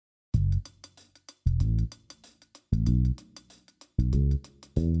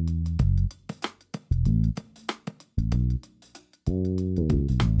Yo,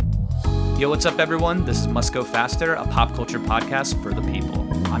 what's up, everyone? This is Must Go Faster, a pop culture podcast for the people.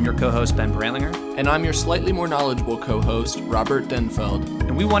 I'm your co-host, Ben Brandlinger. And I'm your slightly more knowledgeable co-host, Robert Denfeld.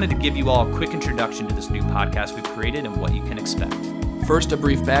 And we wanted to give you all a quick introduction to this new podcast we've created and what you can expect. First, a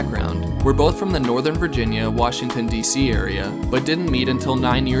brief background. We're both from the Northern Virginia, Washington, D.C. area, but didn't meet until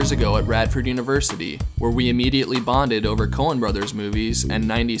 9 years ago at Radford University, where we immediately bonded over Coen Brothers movies and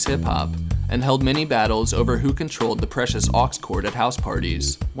 90s hip-hop, and held many battles over who controlled the precious aux cord at house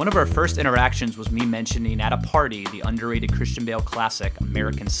parties. One of our first interactions was me mentioning at a party the underrated Christian Bale classic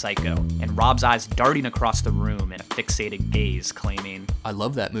American Psycho, and Rob's eyes darting across the room in a fixated gaze, claiming, "I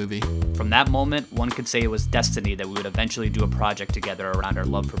love that movie." From that moment, one could say it was destiny that we would eventually do a project together around our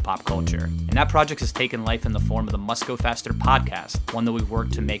love for pop culture. And that project has taken life in the form of the Must Go Faster podcast, one that we've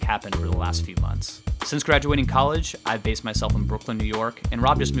worked to make happen over the last few months. Since graduating college, I've based myself in Brooklyn, New York, and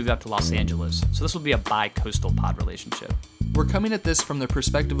Rob just moved out to Los Angeles, so this will be a bi-coastal pod relationship. We're coming at this from the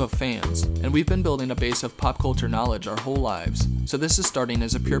perspective of fans, and we've been building a base of pop culture knowledge our whole lives, so this is starting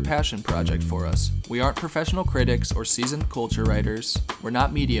as a pure passion project for us. We aren't professional critics or seasoned culture writers, we're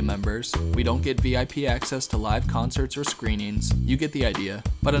not media members, we don't get VIP access to live concerts or screenings, you get the idea.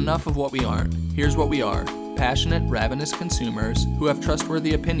 But enough of what we aren't. Here's what we are. Passionate, ravenous consumers who have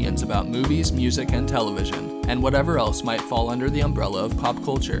trustworthy opinions about movies, music, and television, and whatever else might fall under the umbrella of pop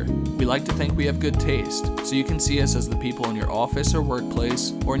culture. We like to think we have good taste, so you can see us as the people in your office or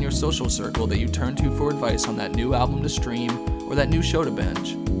workplace, or in your social circle that you turn to for advice on that new album to stream, or that new show to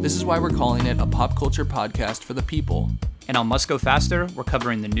binge. This is why we're calling it a pop culture podcast for the people. And on Must Go Faster, we're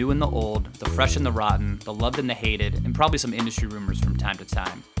covering the new and the old, the fresh and the rotten, the loved and the hated, and probably some industry rumors from time to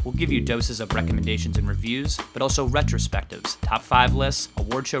time. We'll give you doses of recommendations and reviews, but also retrospectives, top 5 lists,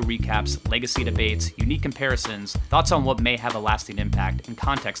 award show recaps, legacy debates, unique comparisons, thoughts on what may have a lasting impact, and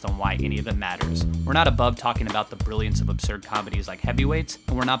context on why any of it matters. We're not above talking about the brilliance of absurd comedies like Heavyweights,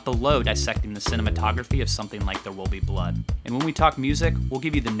 and we're not below dissecting the cinematography of something like There Will Be Blood. And when we talk music, we'll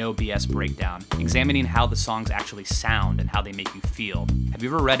give you the no BS breakdown, examining how the songs actually sound and how they make you feel. Have you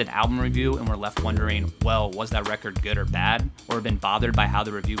ever read an album review and were left wondering, well, was that record good or bad? Or been bothered by how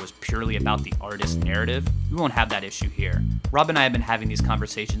the review was purely about the artist's narrative? We won't have that issue here. Rob and I have been having these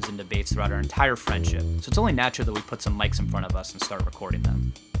conversations and debates throughout our entire friendship, so it's only natural that we put some mics in front of us and start recording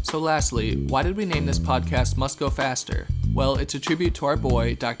them. So lastly, why did we name this podcast Must Go Faster? Well, it's a tribute to our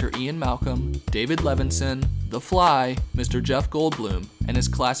boy, Dr. Ian Malcolm, David Levinson, The Fly, Mr. Jeff Goldblum, and his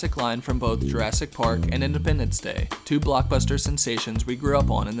classic line from both Jurassic Park and Independence Day, two blockbuster sensations we grew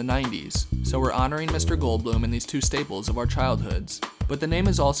up on in the 90s. So we're honoring Mr. Goldblum and these two staples of our childhoods. But the name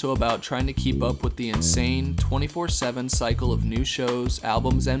is also about trying to keep up with the insane 24/7 cycle of new shows,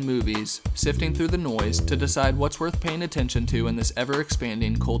 albums, and movies, sifting through the noise to decide what's worth paying attention to in this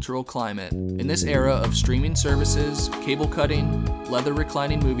ever-expanding cultural climate. In this era of streaming services, cable cutting, leather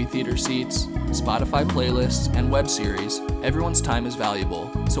reclining movie theater seats, Spotify playlists, and web series, everyone's time is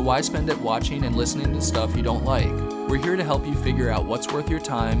valuable. So why spend it watching and listening to stuff you don't like? We're here to help you figure out what's worth your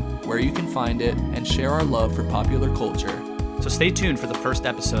time, where you can find it, and share our love for popular culture. So stay tuned for the first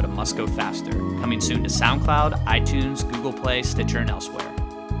episode of Must Go Faster, coming soon to SoundCloud, iTunes, Google Play, Stitcher, and elsewhere.